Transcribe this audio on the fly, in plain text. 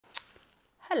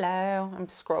Hello, I'm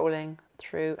scrolling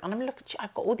through and I'm looking,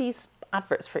 I've got all these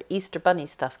adverts for Easter Bunny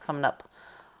stuff coming up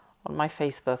on my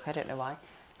Facebook. I don't know why.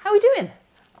 How are we doing?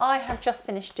 I have just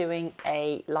finished doing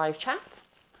a live chat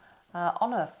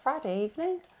on a Friday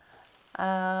evening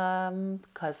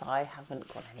because I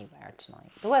haven't gone anywhere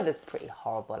tonight. The weather's pretty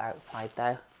horrible outside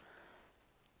though.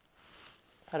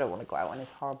 I don't want to go out when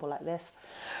it's horrible like this.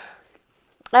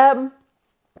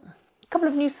 Couple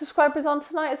of new subscribers on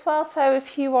tonight as well, so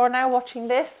if you are now watching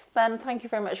this, then thank you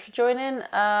very much for joining.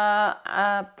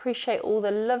 I appreciate all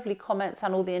the lovely comments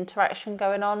and all the interaction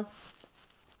going on.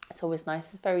 It's always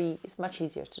nice. It's much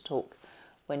easier to talk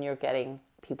when you're getting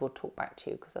people to talk back to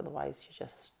you, because otherwise you're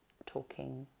just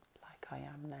talking like I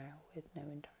am now with no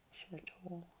interaction at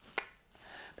all.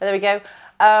 But there we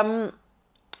go.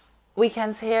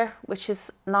 Weekend's here, which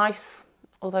is nice.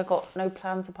 Although I've got no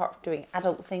plans apart from doing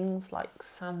adult things like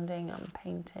sanding and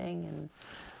painting. And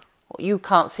well, you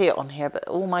can't see it on here, but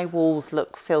all my walls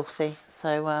look filthy.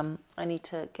 So I need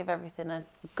to give everything a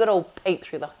good old paint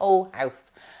through the whole house.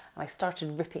 And I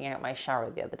started ripping out my shower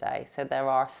the other day. So there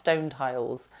are stone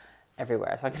tiles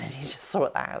everywhere. So I'm going to need to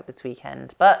sort that out this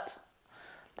weekend. But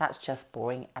that's just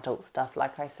boring adult stuff,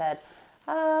 like I said.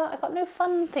 I've got no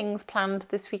fun things planned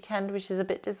this weekend, which is a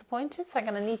bit disappointed. So I'm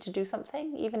going to need to do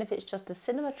something, even if it's just a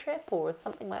cinema trip or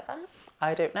something like that.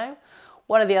 I don't know.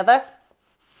 One or the other.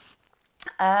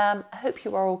 I hope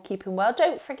you are all keeping well.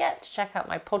 Don't forget to check out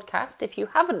my podcast. If you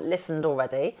haven't listened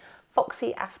already,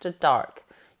 Foxy After Dark.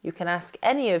 You can ask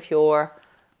any of your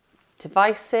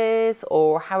devices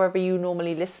or however you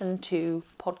normally listen to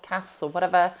podcasts or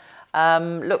whatever.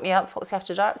 Look me up, Foxy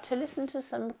After Dark, to listen to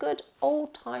some good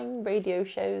old-time radio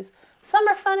shows. Some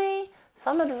are funny,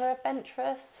 some are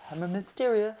adventurous, some are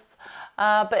mysterious,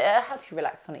 but it'll help you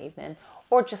relax on an evening,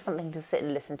 or just something to sit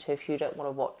and listen to if you don't want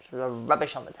to watch the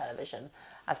rubbish on the television,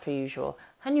 as per usual.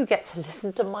 And you get to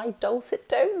listen to my dulcet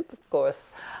tones, of course,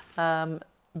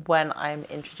 when I'm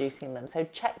introducing them. So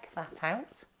check that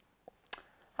out.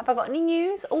 Have I got any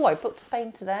news? Oh, I booked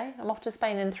Spain today. I'm off to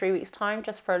Spain in 3 weeks' time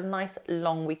just for a nice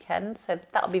long weekend. So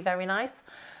that'll be very nice.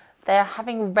 They're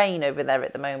having rain over there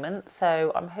at the moment.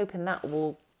 So I'm hoping that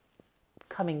will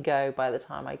come and go by the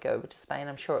time I go over to Spain.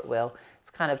 I'm sure it will.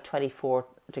 It's kind of 24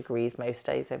 degrees most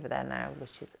days over there now,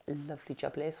 which is lovely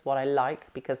jubbly. It's what I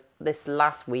like, because this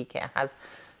last week it has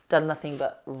done nothing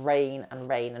but rain and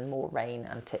rain and more rain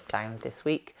and tip down this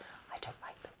week. I don't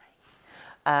like the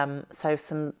rain. So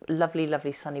some lovely,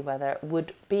 lovely sunny weather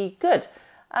would be good.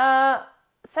 So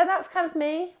that's kind of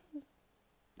me.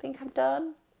 I think I'm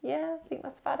done. Yeah, I think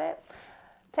that's about it.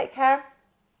 Take care.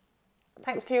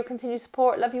 Thanks for your continued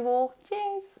support. Love you all.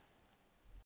 Cheers.